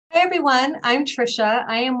everyone, I'm Trisha.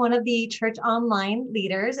 I am one of the church online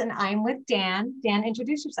leaders and I'm with Dan. Dan,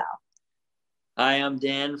 introduce yourself. Hi, I'm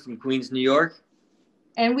Dan from Queens, New York.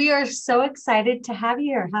 And we are so excited to have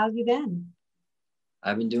you here. How have you been?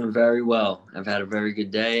 I've been doing very well. I've had a very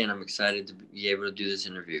good day and I'm excited to be able to do this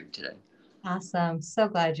interview today. Awesome. So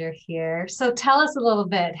glad you're here. So tell us a little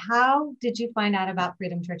bit. How did you find out about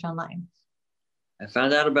Freedom Church Online? I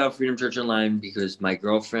found out about Freedom Church Online because my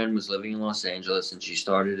girlfriend was living in Los Angeles and she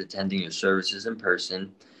started attending your services in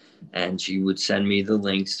person, and she would send me the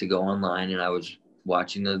links to go online, and I was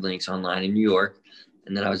watching the links online in New York,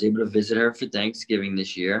 and then I was able to visit her for Thanksgiving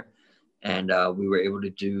this year, and we were able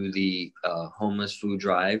to do the homeless food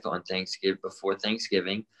drive on Thanksgiving, before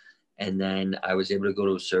Thanksgiving, and then I was able to go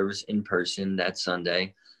to a service in person that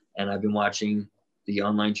Sunday, and I've been watching the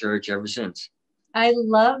online church ever since. I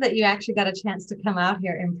love that you actually got a chance to come out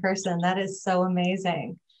here in person. That is so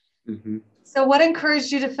amazing. Mm-hmm. So what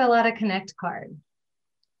encouraged you to fill out a Connect card?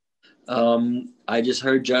 I just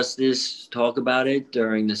heard Justice talk about it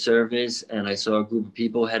during the service, and I saw a group of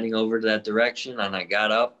people heading over to that direction, and I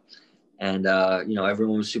got up, and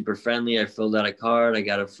everyone was super friendly. I filled out a card, I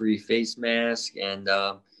got a free face mask, and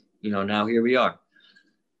now here we are.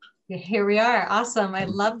 Here we are. Awesome. I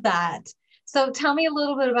love that. So tell me a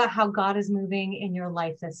little bit about how God is moving in your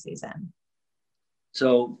life this season.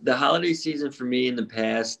 So the holiday season for me in the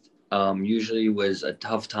past usually was a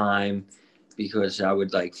tough time because I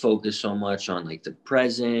would like focus so much on like the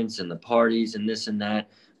presents and the parties and this and that.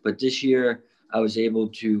 But this year I was able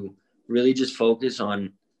to really just focus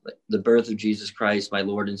on the birth of Jesus Christ, my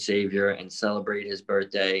Lord and Savior, and celebrate his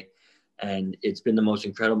birthday. And it's been the most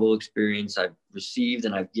incredible experience I've received,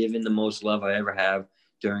 and I've given the most love I ever have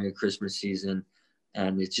during a Christmas season.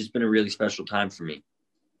 And it's just been a really special time for me.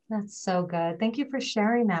 That's so good. Thank you for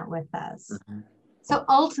sharing that with us. Mm-hmm. So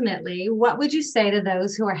ultimately, what would you say to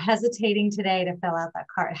those who are hesitating today to fill out that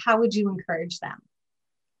card? How would you encourage them?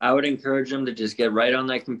 I would encourage them to just get right on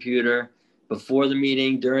that computer before the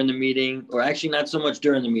meeting, during the meeting, or actually not so much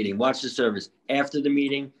during the meeting. Watch the service after the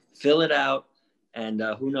meeting, fill it out, and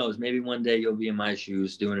who knows, maybe one day you'll be in my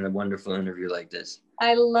shoes doing a wonderful interview like this.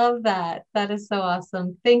 I love that. That is so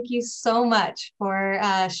awesome. Thank you so much for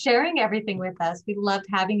sharing everything with us. We loved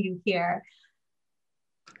having you here.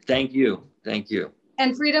 Thank you. Thank you.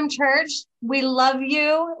 And Freedom Church, we love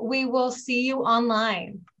you. We will see you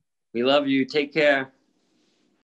online. We love you. Take care.